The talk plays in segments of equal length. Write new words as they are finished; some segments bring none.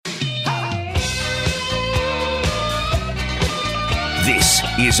This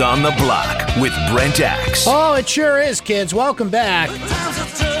is On the Block with Brent Axe. Oh, it sure is, kids. Welcome back.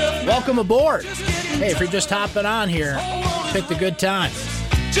 Welcome aboard. Hey, if you're just hopping on here, picked a good time.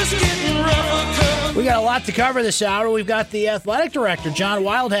 We got a lot to cover this hour. We've got the athletic director, John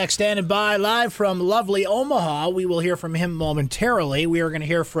Wildhack, standing by live from lovely Omaha. We will hear from him momentarily. We are going to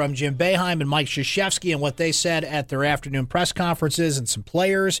hear from Jim Boeheim and Mike Krzyzewski and what they said at their afternoon press conferences and some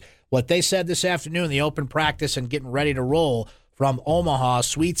players, what they said this afternoon, the open practice and getting ready to roll from Omaha.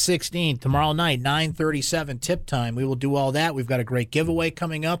 Sweet 16 tomorrow night, 9:37 tip time. We will do all that. We've got a great giveaway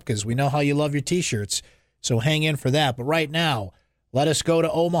coming up because we know how you love your T-shirts, so hang in for that. But right now, let us go to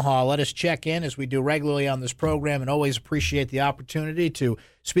Omaha. Let us check in as we do regularly on this program, and always appreciate the opportunity to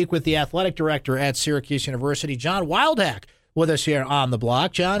speak with the athletic director at Syracuse University, John Wildhack, with us here on the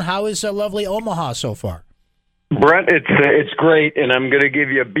block. John, how is lovely Omaha so far? Brent, it's great, and I'm going to give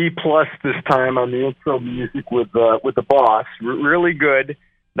you a B+ this time on the intro music with the boss. Really good.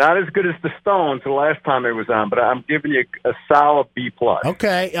 Not as good as the Stones the last time I was on, but I'm giving you a solid B+.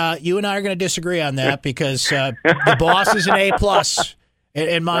 Okay, you and I are going to disagree on that because the boss is an A+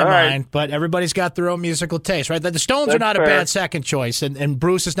 in my mind, but everybody's got their own musical taste, right? The Stones are not a bad second choice, and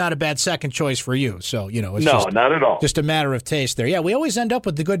Bruce is not a bad second choice for you. So, it's not at all. Just a matter of taste there. Yeah, we always end up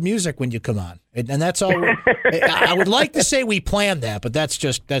with the good music when you come on, and that's all. I would like to say we planned that, but that's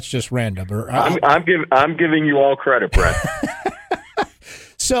just random. I'm giving you all credit, Brett.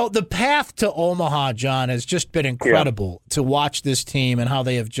 So the path to Omaha, John, has just been incredible to watch this team and how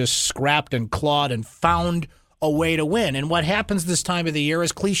they have just scrapped and clawed and found a way to win. And what happens this time of the year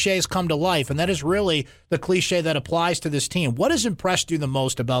is cliches come to life, and that is really the cliche that applies to this team. What has impressed you the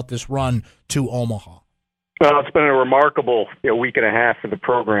most about this run to Omaha? Well, it's been a remarkable week and a half for the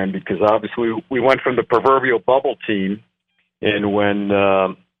program because obviously we went from the proverbial bubble team, and when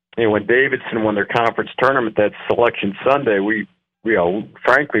Davidson won their conference tournament that selection Sunday,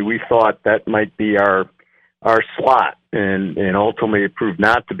 frankly, we thought that might be our slot, and ultimately it proved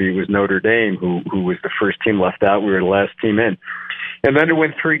not to be. It was Notre Dame who was the first team left out. We were the last team in. And then to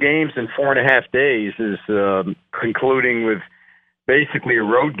win 3 games in 4.5 days is concluding with basically a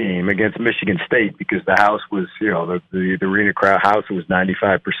road game against Michigan State because the house was, the arena crowd house was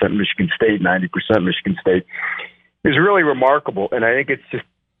 95% Michigan State, 90% Michigan State. It was really remarkable, and I think it's just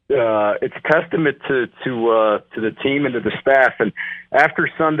it's a testament to the team and to the staff. And after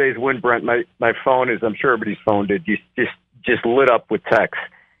Sunday's win, Brent, my phone, as I'm sure everybody's phone did, just lit up with texts.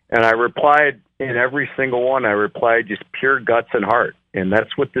 And I replied in every single one. I replied just pure guts and heart. And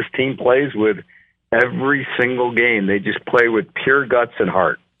that's what this team plays with every single game. They just play with pure guts and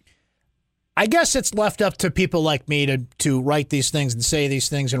heart. I guess it's left up to people like me to write these things and say these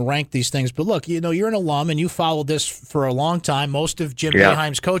things and rank these things. But look, you're an alum and you followed this for a long time, most of Jim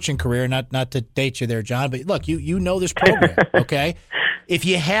Boeheim's coaching career, not to date you there, John. But look, you know this program, okay? If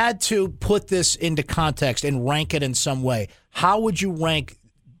you had to put this into context and rank it in some way, how would you rank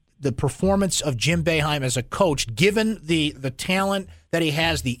the performance of Jim Boeheim as a coach, given the talent that he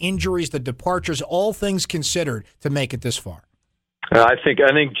has, the injuries, the departures, all things considered, to make it this far? I think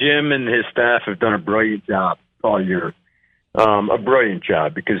Jim and his staff have done a brilliant job all year. A brilliant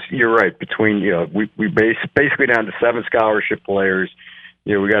job because you're right. Between we basically down to 7 scholarship players.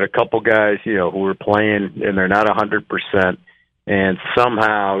 We got a couple guys who are playing and they're not 100%, and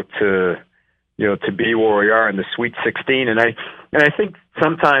somehow to be where we are in the Sweet 16. And I think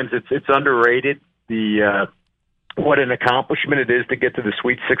sometimes it's underrated what an accomplishment it is to get to the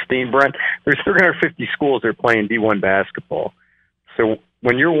Sweet 16. Brent, there's 350 schools that are playing D1 basketball. So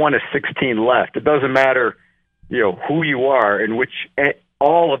when you're one of 16 left, it doesn't matter, who you are, and which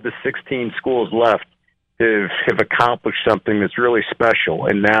all of the 16 schools left have accomplished something that's really special.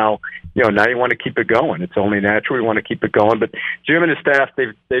 And now you want to keep it going. It's only natural. You want to keep it going. But Jim and his staff,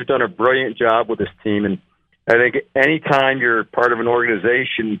 they've done a brilliant job with this team. And I think anytime you're part of an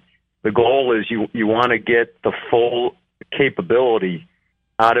organization, the goal is you want to get the full capability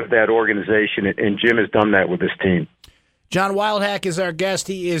out of that organization. And Jim has done that with this team. John Wildhack is our guest.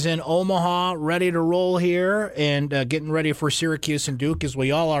 He is in Omaha, ready to roll here, and getting ready for Syracuse and Duke, as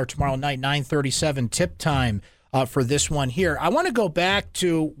we all are tomorrow night, 9:37 tip time for this one here. I want to go back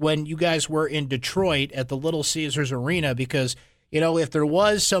to when you guys were in Detroit at the Little Caesars Arena because, if there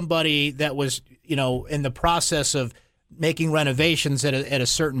was somebody that was, in the process of making renovations at a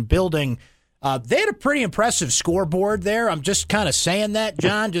certain building, they had a pretty impressive scoreboard there. I'm just kind of saying that,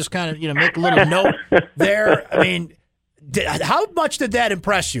 John, just kind of, make a little note there. I mean, how much did that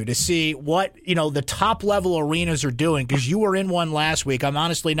impress you to see what, the top level arenas are doing? Because you were in one last week. I'm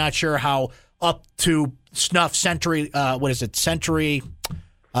honestly not sure how up to snuff Century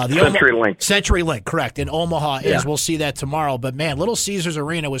CenturyLink, correct. In Omaha is. We'll see that tomorrow. But, man, Little Caesars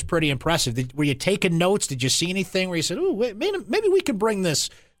Arena was pretty impressive. Were you taking notes? Did you see anything where you said, "Ooh, wait, maybe we can bring this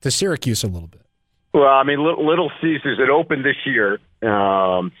to Syracuse a little bit"? Well, I mean, Little Caesars, it opened this year.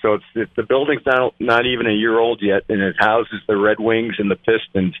 So the building's not even a year old yet, and it houses the Red Wings and the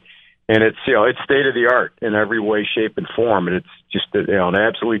Pistons. And it's state of the art in every way, shape, and form. And it's just an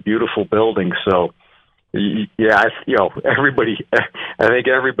absolutely beautiful building. So, everybody. I think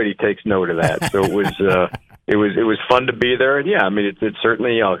everybody takes note of that. So it was fun to be there. And I mean, it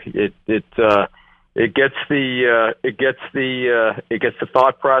certainly it gets the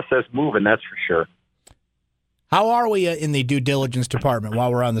thought process moving. That's for sure. How are we in the due diligence department while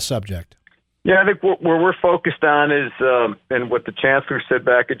we're on the subject? Yeah, I think where we're focused on is, and what the chancellor said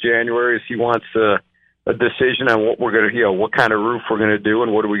back in January is he wants a decision on what we're going to, what kind of roof we're going to do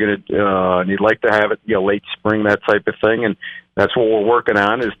and what are we going to do. And he'd like to have it, late spring, that type of thing. And that's what we're working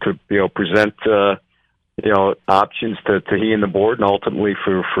on is to, present, options to he and the board and ultimately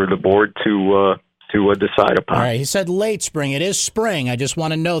for the board to decide upon. All right, he said late spring. It is spring. I just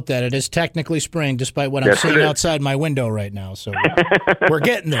want to note that it is technically spring, despite what I'm seeing outside my window right now. So we're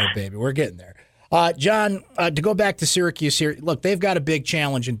getting there, baby. We're getting there. John, to go back to Syracuse here, look, they've got a big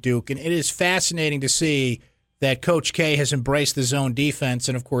challenge in Duke, and it is fascinating to see that Coach K has embraced the zone defense,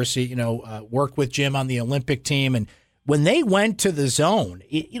 and of course, he worked with Jim on the Olympic team. And when they went to the zone,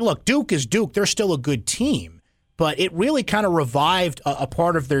 look, Duke is Duke. They're still a good team. But it really kind of revived a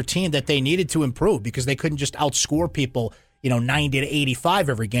part of their team that they needed to improve because they couldn't just outscore people, 90 to 85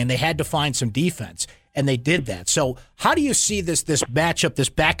 every game. They had to find some defense, and they did that. So how do you see this matchup, this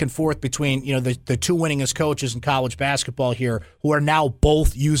back and forth between the two winningest coaches in college basketball here who are now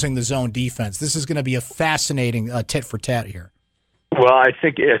both using the zone defense? This is going to be a fascinating tit for tat here. Well, I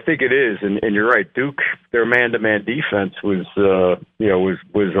think it is, and you're right. Duke, their man-to-man defense was a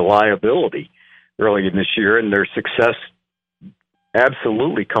liability early in this year, and their success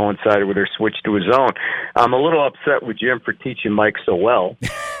absolutely coincided with their switch to a zone. I'm a little upset with Jim for teaching Mike so well.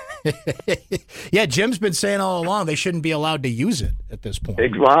 Yeah, Jim's been saying all along they shouldn't be allowed to use it at this point.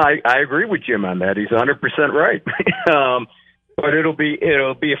 Well, I agree with Jim on that. He's 100% right. But it'll be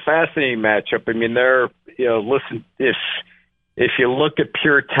a fascinating matchup. I mean, listen, if you look at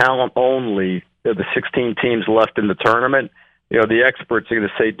pure talent only, the 16 teams left in the tournament, the experts are going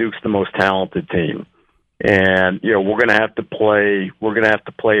to say Duke's the most talented team, and we're going to have to play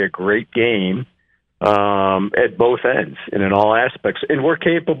a great game at both ends and in all aspects, and we're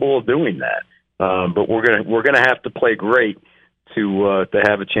capable of doing that. But we're going to have to play great to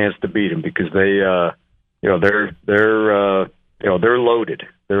have a chance to beat them because they're loaded.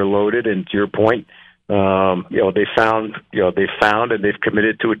 They're loaded, and to your point, they found and they've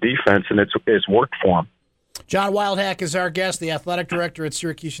committed to a defense, and it's worked for them. John Wildhack is our guest, the athletic director at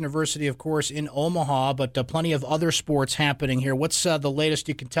Syracuse University, of course, in Omaha, but plenty of other sports happening here. What's the latest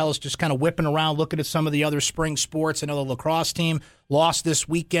you can tell us, just kind of whipping around, looking at some of the other spring sports? I know the lacrosse team lost this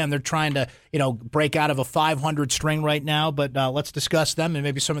weekend. They're trying to, break out of a 500 string right now, but let's discuss them and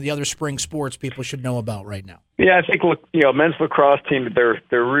maybe some of the other spring sports people should know about right now. Yeah, I think, men's lacrosse team, they're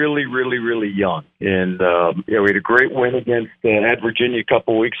really, really, really young. And, we had a great win against at Virginia a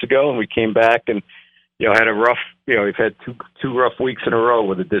couple weeks ago, and we came back and, had a rough, we've had two rough weeks in a row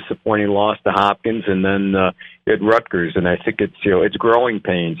with a disappointing loss to Hopkins and then at Rutgers. And I think it's growing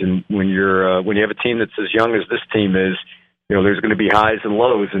pains. And when you have a team that's as young as this team is, there's going to be highs and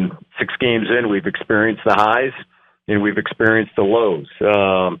lows. And 6 games in, we've experienced the highs and we've experienced the lows.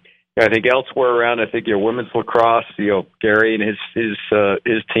 I think elsewhere around, women's lacrosse, Gary and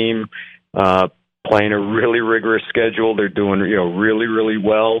his team, playing a really rigorous schedule. They're doing, really, really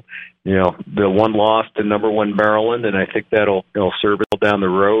well. The one loss to number 1 Maryland, and I think that'll serve it down the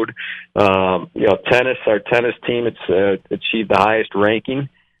road. Tennis, our tennis team, it's achieved the highest ranking,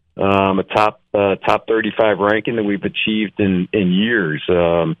 a top 35 ranking that we've achieved in years.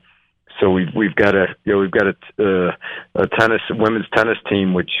 So we've got a women's tennis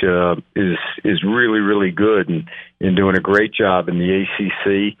team which is really, really good and doing a great job in the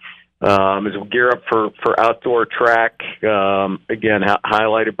ACC. As we gear up for outdoor track, again,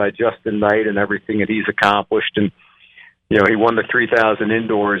 highlighted by Justin Knight and everything that he's accomplished. And, he won the 3,000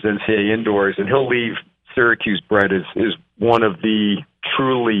 indoors, NCAA indoors, and he'll leave Syracuse, Brent, is one of the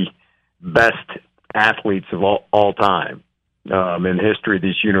truly best athletes of all time in the history of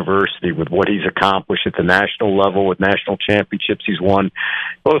this university with what he's accomplished at the national level with national championships he's won,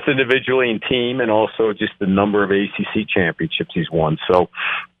 both individually and team, and also just the number of ACC championships he's won. So,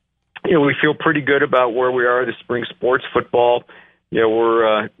 we feel pretty good about where we are. The spring sports football,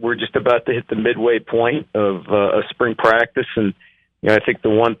 we're just about to hit the midway point of spring practice, and I think the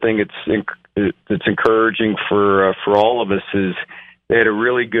one thing that's encouraging for all of us is they had a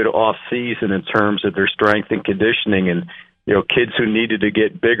really good off season in terms of their strength and conditioning, and kids who needed to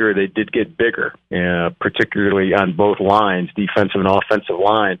get bigger, they did get bigger, particularly on both lines, defensive and offensive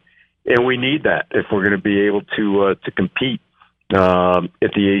line, and we need that if we're going to be able to compete at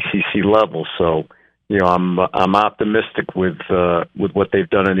the ACC level. So, I'm optimistic with what they've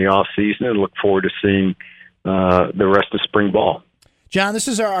done in the off season, and look forward to seeing the rest of spring ball. John, this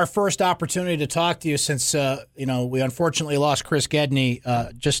is our first opportunity to talk to you since we unfortunately lost Chris Gedney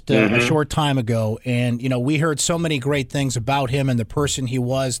just a short time ago, and we heard so many great things about him and the person he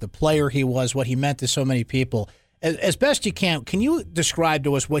was, the player he was, what he meant to so many people. As best you can you describe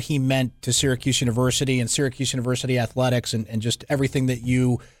to us what he meant to Syracuse University and Syracuse University athletics, and just everything that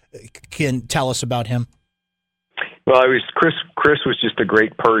you can tell us about him? Well, Chris was just a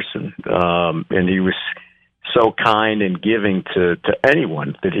great person, and he was so kind and giving to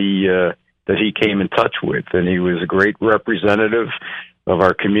anyone that he came in touch with, and he was a great representative of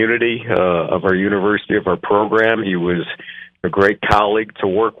our community, of our university, of our program. He was a great colleague to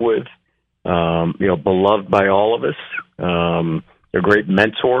work with, beloved by all of us, a great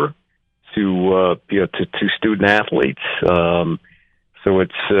mentor to student athletes. So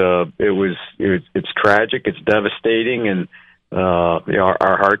it's tragic, it's devastating, and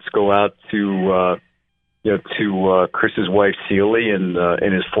our hearts go out to Chris's wife Celie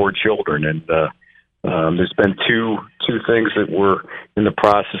and his 4 children. And there's been two things that we're in the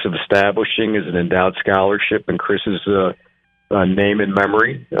process of establishing as an endowed scholarship in Chris's name and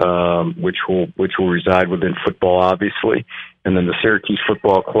memory, which will reside within football, obviously, and then the Syracuse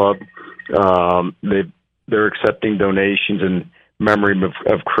Football Club. They're accepting donations in memory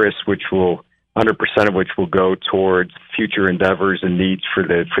of Chris, which will 100% of which will go towards future endeavors and needs for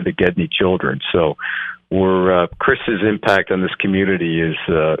the Gedney children. So, Chris's impact on this community is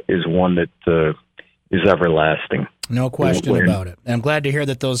one that is everlasting. No question about it. And I'm glad to hear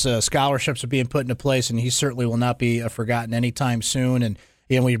that those scholarships are being put into place, and he certainly will not be forgotten anytime soon. And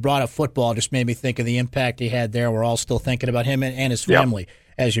when you brought up football, it just made me think of the impact he had there. We're all still thinking about him and his family,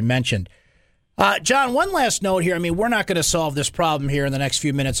 as you mentioned. John, one last note here. I mean, we're not going to solve this problem here in the next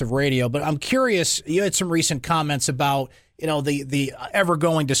few minutes of radio, but I'm curious. You had some recent comments about the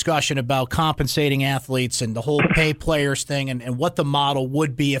ever-going discussion about compensating athletes and the whole pay players thing and what the model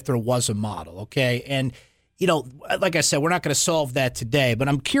would be if there was a model, okay? And, like I said, we're not going to solve that today, but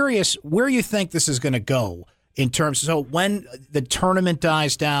I'm curious where you think this is going to go in terms – so when the tournament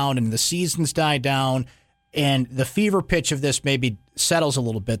dies down and the seasons die down and the fever pitch of this maybe settles a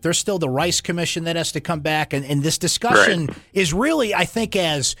little bit, there's still the Rice Commission that has to come back, and this discussion is really, I think,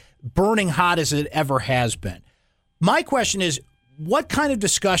 as burning hot as it ever has been. My question is, what kind of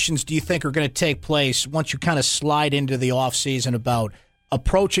discussions do you think are going to take place once you kind of slide into the offseason about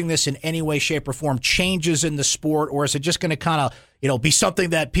approaching this in any way, shape, or form, changes in the sport, or is it just going to kind of, be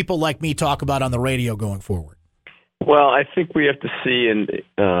something that people like me talk about on the radio going forward? Well, I think we have to see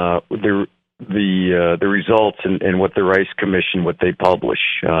the results and what the Rice Commission, what they publish.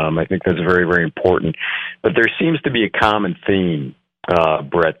 I think that's very, very important. But there seems to be a common theme,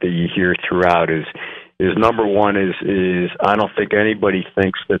 Brett, that you hear throughout is number one is I don't think anybody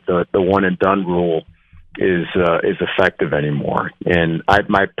thinks that the one and done rule is effective anymore. And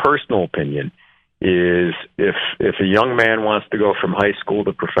my personal opinion is if a young man wants to go from high school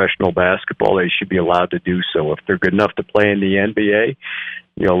to professional basketball, they should be allowed to do so. If they're good enough to play in the NBA,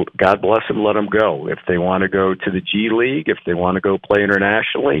 God bless them, let them go. If they want to go to the G League, if they want to go play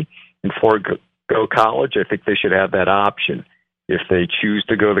internationally and forego college, I think they should have that option. If they choose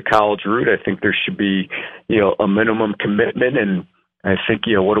to go the college route, I think there should be, a minimum commitment. And I think,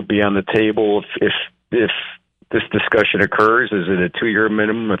 what'll be on the table if this discussion occurs, is it a 2-year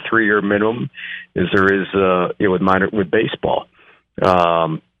minimum, a 3-year minimum, as there is, with baseball. So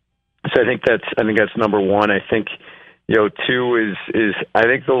I think that's number one. I think, two is I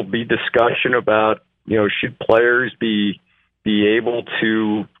think there'll be discussion about, should players be able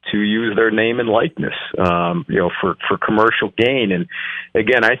to use their name and likeness, for commercial gain. And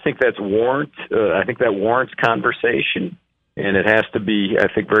again, I think that warrants conversation, and it has to be, I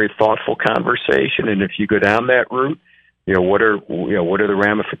think, very thoughtful conversation. And if you go down that route, what are the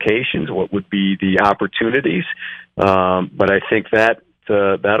ramifications? What would be the opportunities? But I think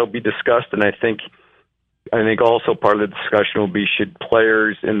that'll be discussed. And I think also part of the discussion will be, should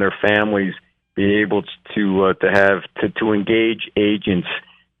players and their families be able to engage agents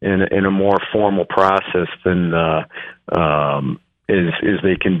in a more formal process than as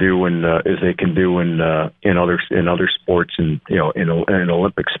they can do in other sports and in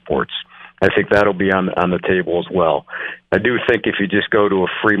Olympic sports. I think that'll be on the table as well. I do think if you just go to a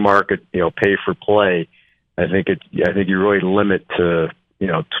free market, pay for play, I think you really limit to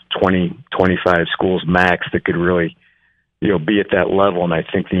 20, 25 schools max that could really be at that level, and I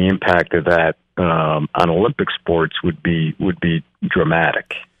think the impact of that on Olympic sports would be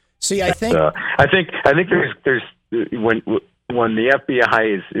dramatic. See, I think there's when the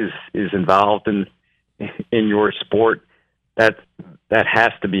FBI is involved in your sport, that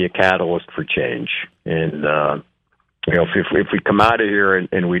has to be a catalyst for change. And if we come out of here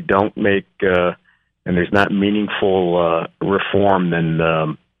and we don't make and there's not meaningful reform, then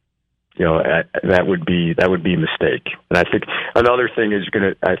that would be a mistake. And I think another thing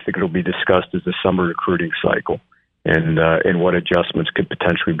I think it'll be discussed is the summer recruiting cycle. And what adjustments could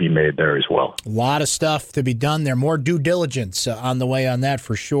potentially be made there as well. A lot of stuff to be done there. More due diligence on the way on that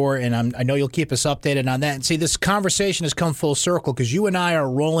for sure. And I know you'll keep us updated on that. And see, this conversation has come full circle because you and I are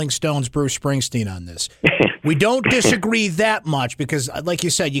Rolling Stones Bruce Springsteen on this. We don't disagree that much because, like you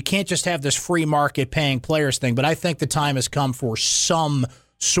said, you can't just have this free market paying players thing. But I think the time has come for some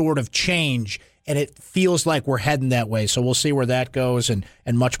sort of change. And it feels like we're heading that way. So we'll see where that goes and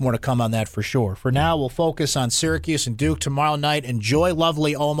much more to come on that for sure. For now, we'll focus on Syracuse and Duke tomorrow night. Enjoy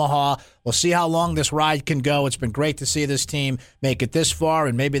lovely Omaha. We'll see how long this ride can go. It's been great to see this team make it this far,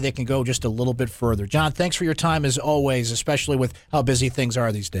 and maybe they can go just a little bit further. John, thanks for your time as always, especially with how busy things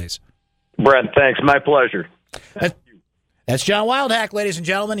are these days. Brent, thanks. My pleasure. That's John Wildhack, ladies and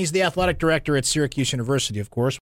gentlemen. He's the athletic director at Syracuse University, of course.